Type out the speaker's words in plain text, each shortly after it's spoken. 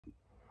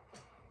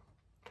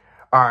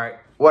All right,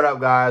 what up,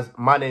 guys?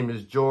 My name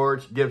is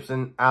George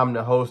Gibson. I'm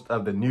the host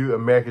of the New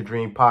American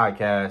Dream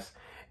podcast.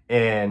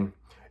 And,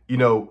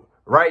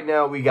 right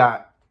now we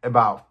got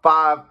about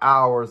 5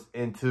 hours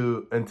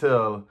until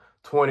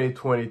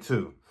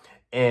 2022.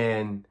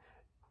 And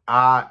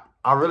I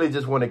really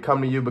just want to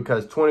come to you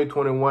because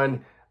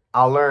 2021,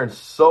 I learned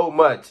so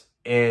much.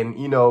 And,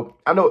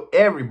 I know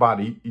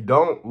everybody, you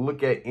don't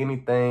look at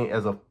anything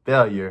as a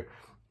failure.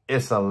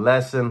 It's a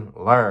lesson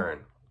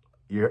learned.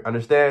 You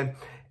understand?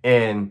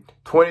 In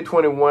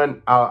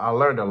 2021, I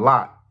learned a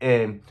lot.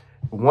 And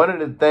one of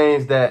the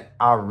things that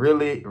I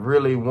really,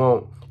 really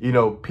want,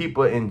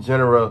 people in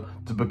general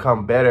to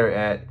become better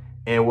at,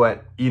 and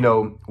what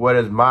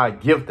is my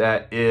gift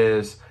at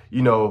is,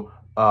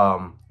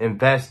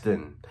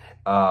 investing,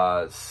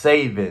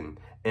 saving,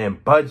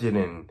 and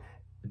budgeting.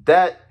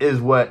 That is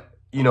what,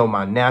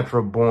 my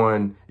natural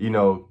born,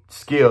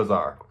 skills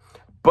are.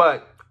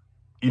 But,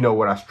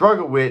 what I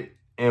struggle with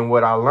and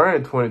what I learned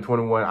in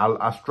 2021,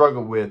 I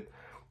struggled with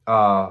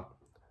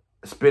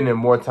spending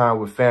more time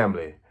with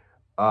family,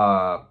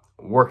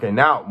 working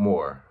out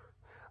more,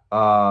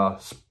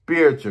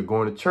 spiritual,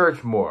 going to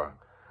church more,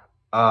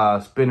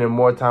 spending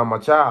more time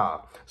with my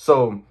child.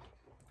 So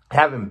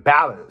having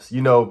balance,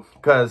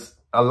 because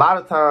a lot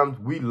of times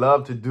we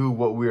love to do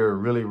what we're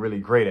really, really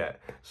great at.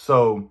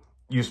 So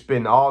you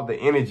spend all the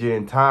energy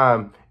and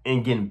time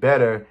in getting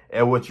better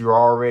at what you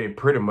already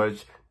pretty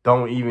much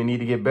don't even need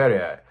to get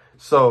better at.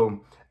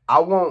 So I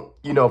want,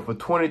 for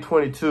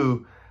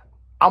 2022,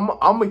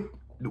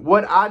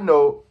 what I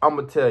know, I'm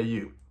going to tell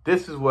you.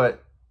 This is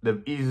what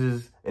the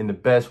easiest and the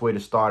best way to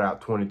start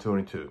out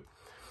 2022.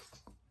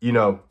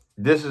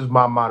 This is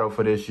my motto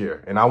for this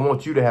year. And I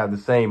want you to have the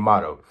same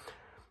motto.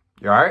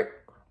 All right?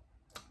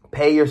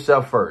 Pay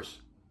yourself first.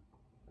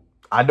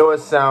 I know it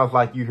sounds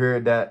like you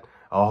heard that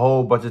a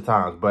whole bunch of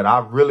times, but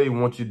I really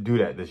want you to do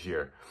that this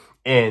year.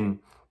 And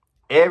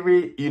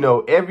every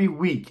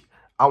week,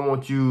 I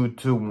want you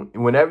to,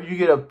 whenever you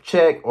get a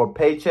check or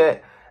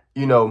paycheck,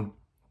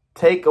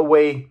 take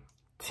away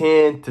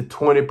 10 to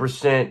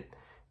 20%,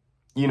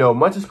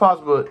 much as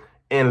possible,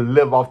 and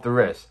live off the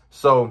rest.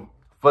 So,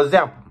 for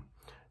example,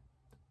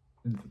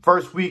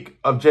 first week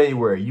of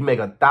January, you make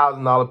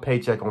 $1,000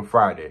 paycheck on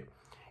Friday.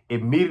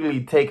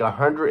 Immediately take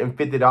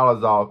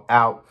 $150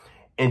 out,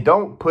 and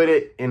don't put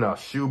it in a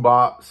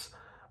shoebox,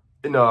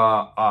 in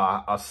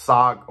a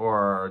sock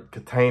or a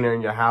container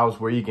in your house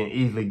where you can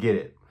easily get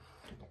it.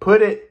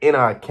 Put it in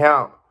an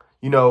account,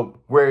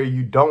 where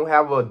you don't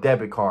have a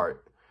debit card.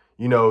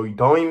 You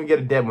don't even get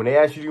a debit. When they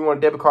ask you, do you want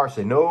a debit card?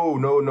 Say, no,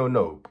 no, no,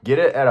 no. Get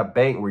it at a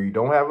bank where you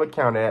don't have an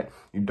account at,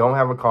 you don't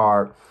have a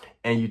card,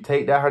 and you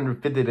take that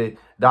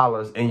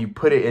 $150 and you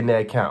put it in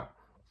that account.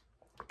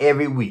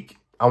 Every week,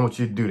 I want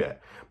you to do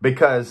that.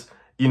 Because,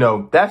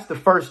 that's the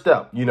first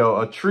step.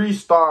 A tree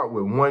start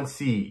with one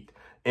seed.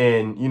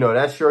 And,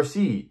 that's your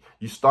seed.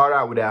 You start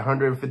out with that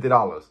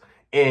 $150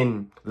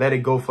 and let it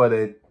go for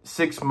the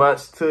 6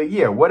 months to a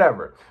year,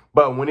 whatever.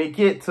 But when it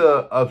get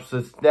to a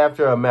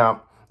substantial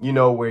amount,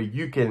 where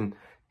you can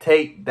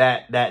take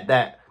that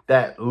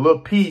little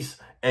piece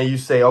and you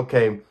say,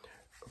 okay,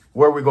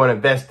 where are we going to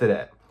invest it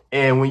at?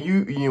 And when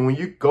you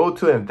go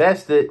to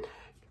invest it,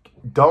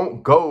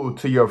 don't go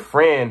to your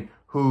friend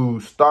who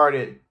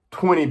started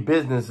 20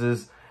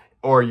 businesses,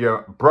 or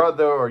your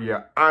brother or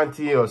your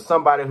auntie or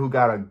somebody who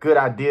got a good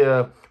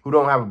idea who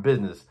don't have a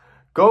business.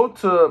 Go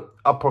to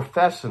a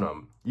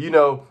professional.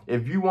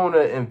 If you want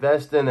to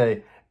invest in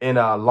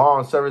a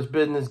lawn service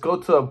business, go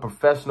to a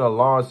professional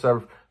lawn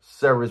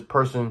service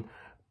person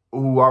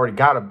who already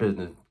got a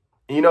business.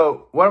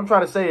 What I'm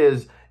trying to say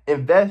is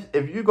invest.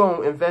 If you're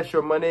going to invest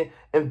your money,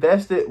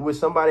 invest it with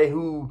somebody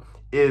who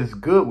is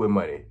good with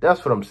money.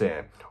 That's what I'm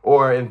saying.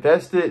 Or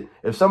invest it.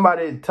 If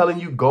somebody is telling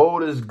you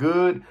gold is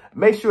good,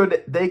 make sure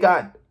that they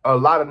got a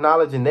lot of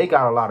knowledge and they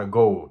got a lot of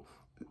gold,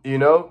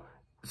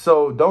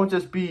 So don't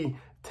just be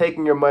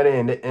taking your money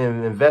and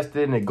invest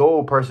it in a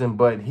gold person,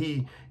 but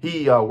he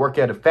work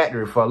at a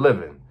factory for a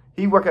living.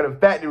 He work at a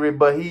factory,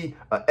 but he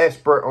an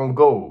expert on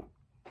gold.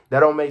 That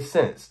don't make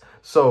sense.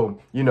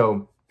 So,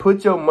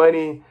 put your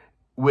money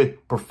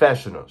with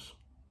professionals.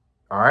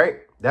 All right.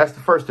 That's the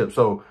first step.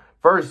 So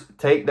first,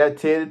 take that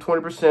 10 to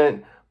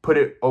 20%, put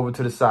it over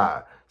to the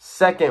side.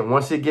 Second,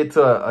 once it get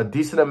to a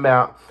decent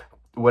amount,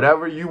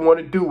 whatever you want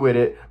to do with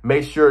it,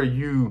 make sure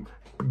you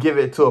give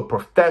it to a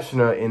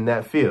professional in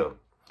that field.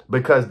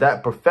 Because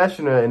that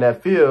professional in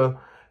that field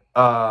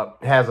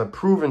has a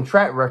proven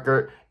track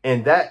record.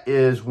 And that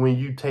is when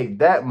you take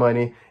that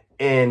money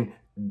and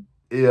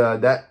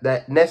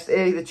that nest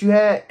egg that you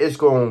had, it's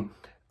going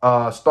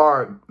to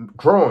start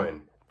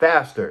growing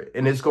faster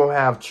and it's going to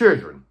have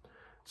children.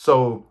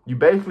 So you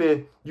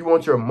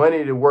want your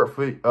money to work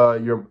for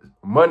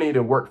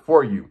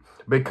you,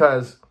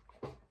 because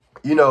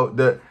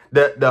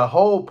the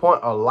whole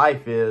point of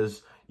life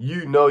is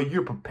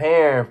you're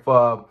preparing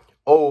for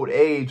old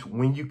age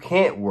when you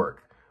can't work.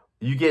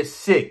 You get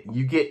sick,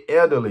 you get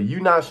elderly,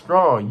 you're not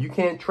strong, you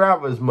can't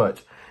travel as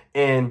much.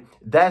 And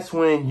that's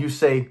when you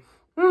say,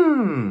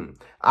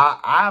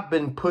 I've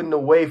been putting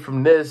away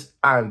from this.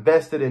 I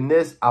invested in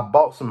this. I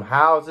bought some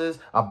houses.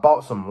 I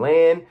bought some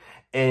land.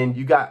 And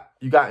you got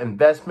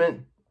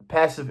investment,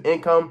 passive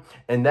income.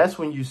 And that's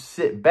when you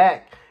sit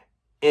back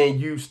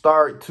and you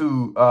start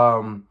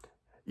to,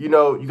 you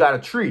know, you got a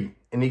tree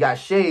and you got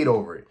shade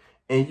over it.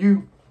 And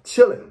you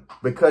chilling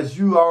because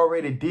you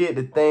already did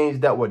the things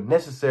that were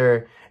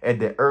necessary at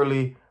the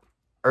early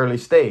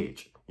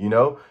stage, you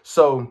know?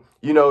 So,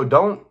 you know,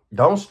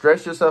 don't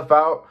stress yourself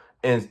out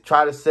and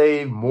try to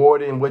save more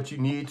than what you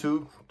need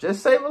to.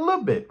 Just save a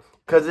little bit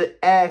because it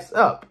adds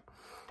up.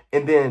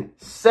 And then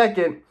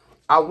second,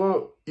 I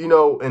want, you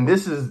know, and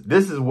this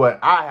is what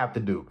I have to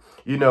do.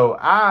 You know,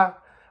 I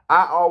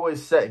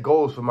always set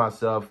goals for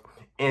myself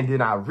and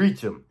then I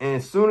reach them. And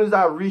as soon as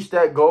I reach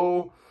that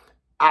goal,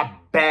 I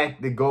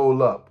back the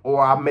goal up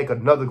or I make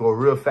another goal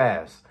real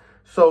fast.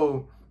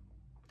 So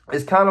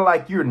it's kind of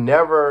like you're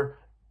never,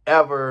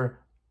 ever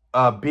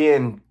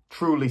being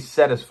truly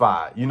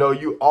satisfied. You know,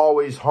 you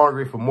always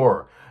hungry for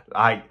more.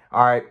 Like,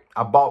 all right,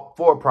 I bought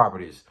 4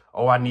 properties.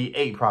 Oh, I need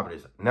 8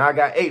 properties. Now I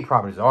got 8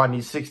 properties. Oh, I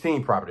need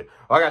 16 properties.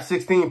 Oh, I got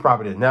 16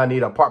 properties. Now I need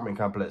an apartment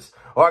complex.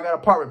 Oh, I got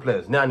apartment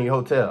complex. Now I need a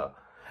hotel.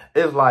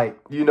 It's like,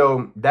 you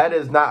know, that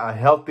is not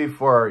healthy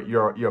for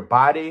your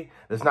body.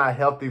 It's not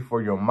healthy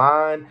for your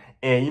mind.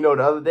 And, you know,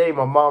 the other day,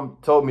 my mom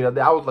told me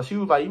that she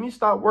was like, you need to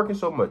stop working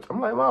so much. I'm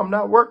like, Mom, I'm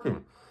not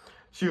working.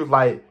 She was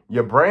like,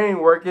 your brain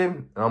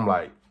working. And I'm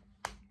like,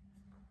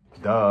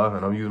 duh.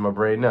 And I'm using my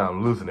brain now.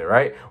 I'm losing it,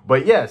 right?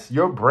 But yes,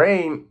 your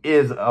brain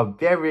is a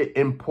very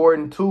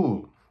important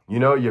tool. You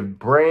know, your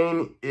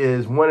brain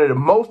is one of the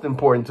most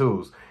important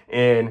tools.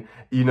 And,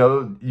 you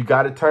know, you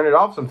got to turn it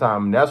off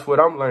sometime. And that's what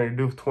I'm learning to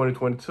do for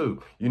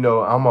 2022. You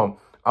know,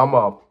 I'm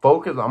a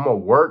focus. I'm going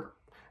to work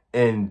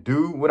and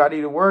do what I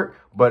need to work.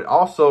 But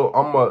also,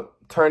 I'm going to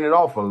turn it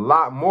off a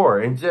lot more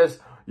and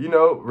just, you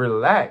know,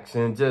 relax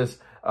and just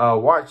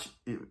watch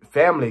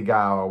Family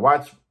Guy or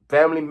watch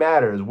Family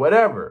Matters,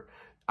 whatever.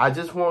 I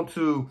just want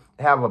to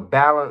have a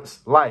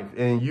balanced life.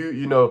 And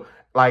you know,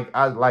 like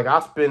I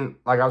was telling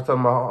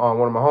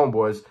one of my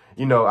homeboys,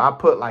 you know, I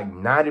put like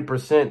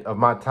 90% of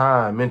my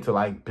time into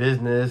like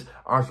business,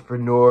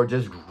 entrepreneur,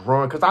 just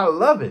growing because I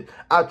love it.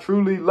 I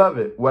truly love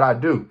it, what I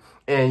do.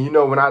 And, you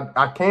know, when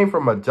I came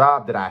from a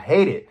job that I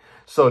hated.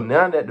 So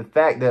now that the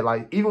fact that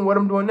like even what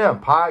I'm doing now,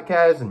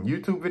 podcasts and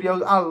YouTube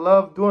videos, I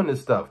love doing this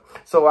stuff.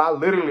 So I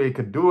literally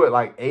could do it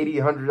like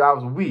 80, 100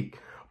 hours a week.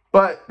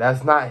 But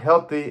that's not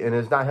healthy and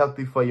it's not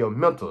healthy for your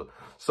mental.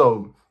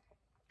 So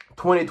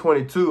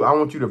 2022, I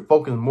want you to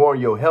focus more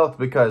on your health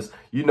because,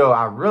 you know,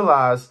 I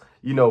realize,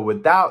 you know,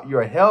 without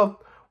your health,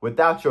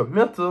 without your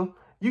mental,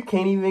 you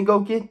can't even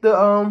go get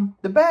the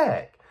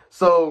bag.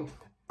 So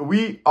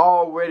we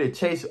already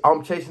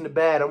I'm chasing the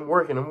bag. I'm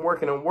working.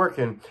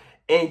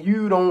 And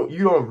you don't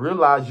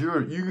realize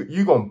you're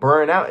going to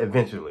burn out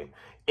eventually.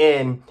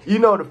 And, you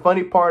know, the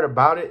funny part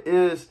about it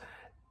is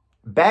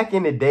back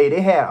in the day,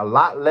 they had a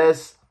lot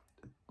less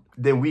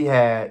than we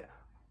had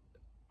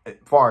as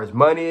far as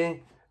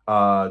money,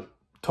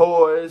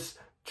 toys,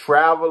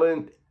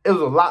 traveling. It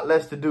was a lot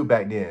less to do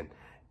back then.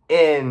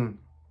 And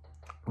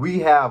we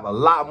have a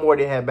lot more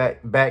they had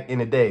back in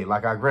the day,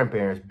 like our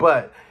grandparents.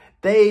 But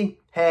they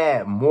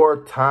had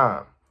more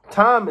time.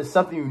 Time is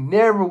something you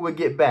never would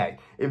get back.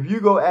 If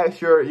you go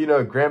ask your, you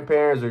know,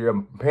 grandparents or your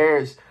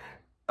parents,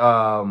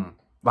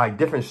 like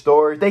different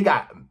stories, they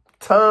got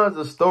tons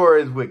of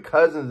stories with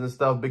cousins and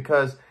stuff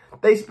because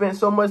they spent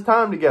so much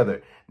time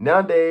together.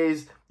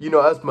 Nowadays, you know,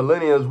 us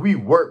millennials, we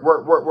work.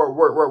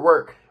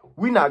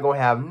 We're not going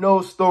to have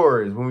no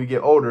stories when we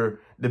get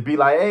older to be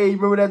like, hey,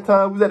 remember that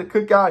time we was at a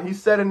cookout? He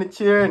sat in the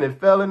chair and it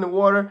fell in the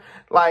water.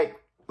 Like,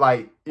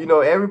 you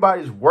know,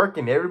 everybody's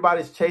working.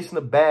 Everybody's chasing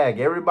a bag.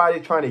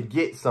 Everybody's trying to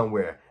get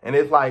somewhere. And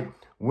it's like,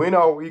 when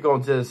are we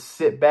going to just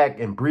sit back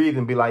and breathe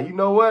and be like, you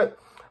know what?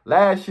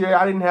 Last year,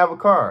 I didn't have a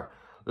car.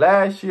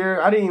 Last year,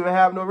 I didn't even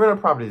have no rental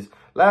properties.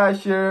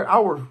 Last year, I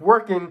was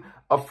working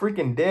a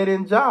freaking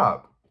dead-end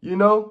job. You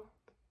know,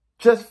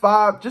 just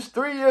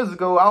 3 years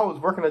ago, I was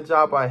working a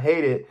job I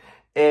hated.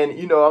 And,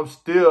 you know, I'm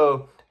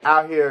still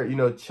out here, you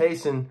know,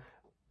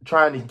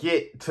 trying to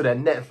get to that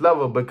next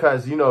level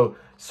because, you know,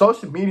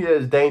 social media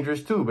is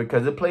dangerous too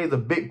because it plays a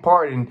big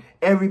part in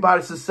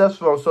everybody's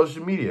successful on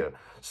social media.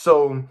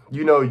 So,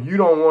 you know, you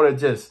don't want to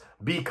just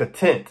be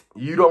content.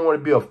 You don't want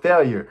to be a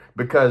failure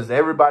because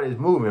everybody's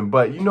moving.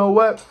 But you know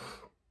what?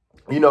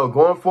 You know,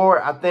 going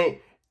forward, I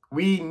think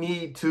we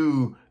need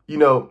to, you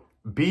know,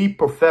 be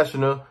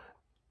professional,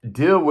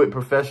 deal with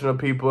professional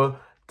people,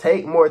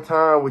 take more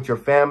time with your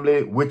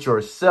family, with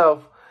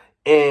yourself.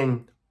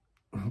 And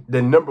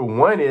the number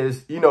one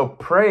is, you know,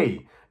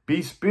 pray,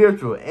 be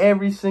spiritual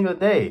every single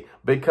day,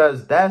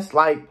 because that's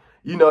like,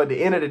 you know, at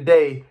the end of the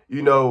day,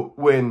 you know,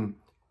 when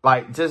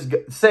like, just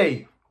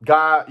say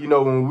God, you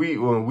know, when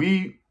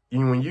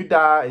you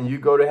die and you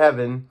go to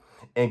heaven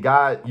and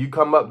God, you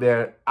come up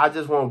there, I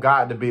just want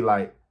God to be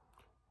like,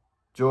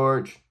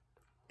 George,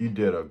 you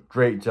did a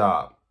great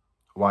job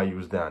while you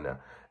was down there.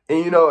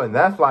 And, you know, and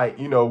that's like,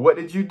 you know, what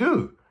did you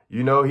do?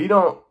 You know, he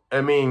don't, I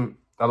mean,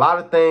 a lot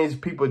of things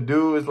people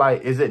do is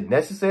like, is it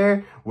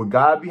necessary? Would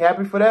God be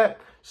happy for that?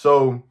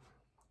 So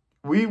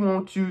I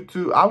want you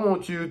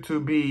to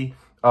be,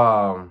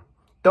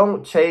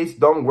 don't chase,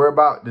 don't worry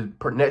about the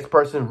next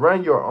person.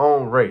 Run your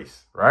own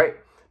race, right?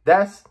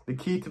 That's the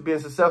key to being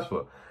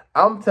successful.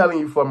 I'm telling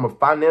you from a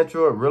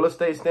financial and real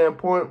estate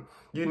standpoint,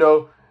 you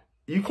know,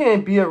 you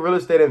can't be a real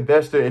estate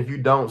investor if you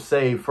don't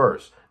save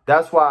first.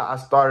 That's why I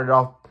started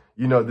off,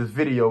 you know, this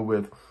video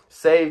with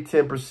save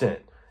 10%.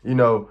 You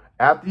know,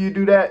 after you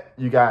do that,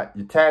 you got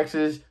your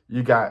taxes,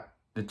 you got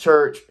the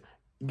church,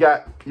 you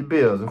got your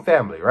bills and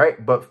family,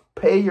 right? But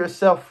pay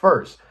yourself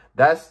first.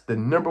 That's the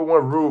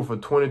 #1 rule for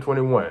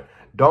 2021.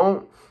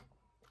 Don't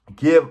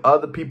give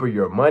other people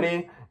your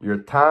money, your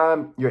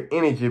time, your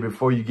energy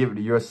before you give it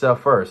to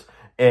yourself first.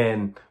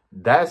 And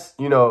that's,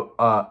 you know,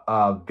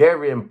 a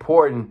very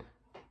important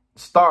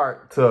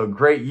start to a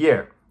great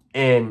year.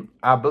 And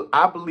I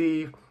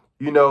believe,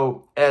 you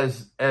know,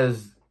 as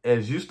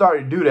you start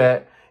to do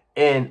that,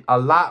 and a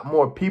lot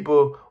more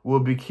people will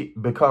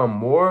become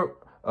more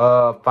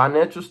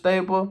financial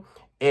stable.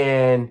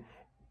 And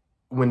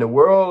when the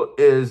world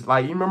is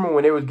like, you remember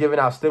when they was giving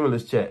out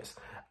stimulus checks,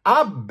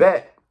 I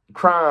bet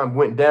crime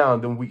went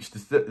down the weeks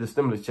the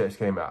stimulus checks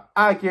came out.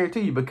 I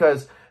guarantee you,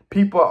 because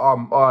people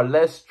are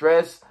less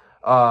stressed,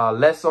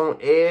 less on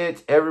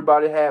edge.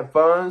 Everybody had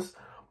funds.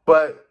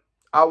 But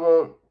I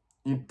want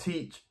you to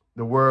teach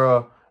the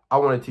world. I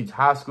want to teach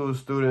high school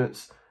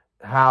students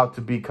how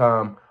to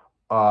become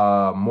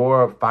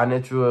more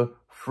financial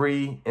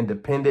free,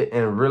 independent,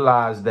 and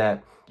realize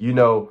that, you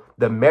know,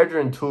 the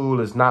measuring tool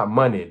is not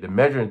money. The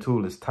measuring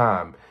tool is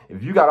time.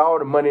 If you got all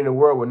the money in the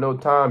world with no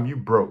time, you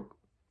broke.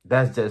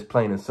 That's just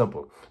plain and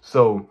simple.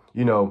 So,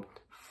 you know,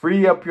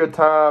 free up your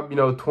time, you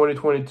know,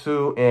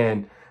 2022.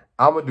 And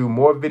I'm going to do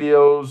more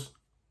videos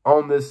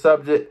on this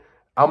subject.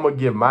 I'm going to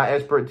give my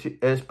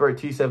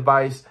expertise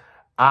advice.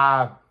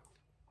 I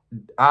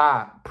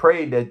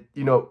pray that,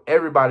 you know,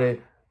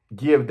 everybody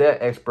give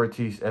their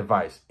expertise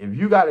advice. If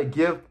you got a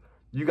gift,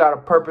 you got a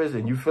purpose,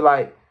 and you feel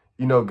like,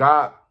 you know,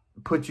 God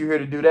put you here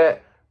to do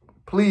that,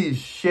 please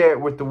share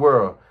it with the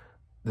world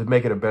to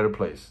make it a better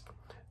place.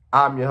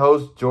 I'm your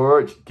host,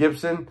 George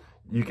Gibson.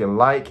 You can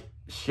like,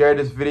 share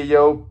this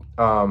video.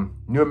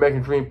 New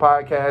American Dream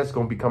podcast is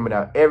going to be coming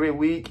out every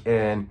week,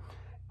 and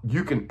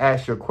you can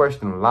ask your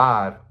question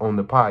live on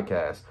the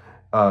podcast.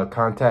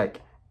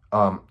 Contact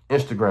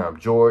Instagram,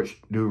 George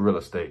Do Real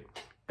Estate.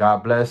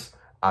 God bless.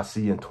 I'll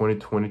see you in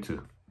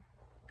 2022.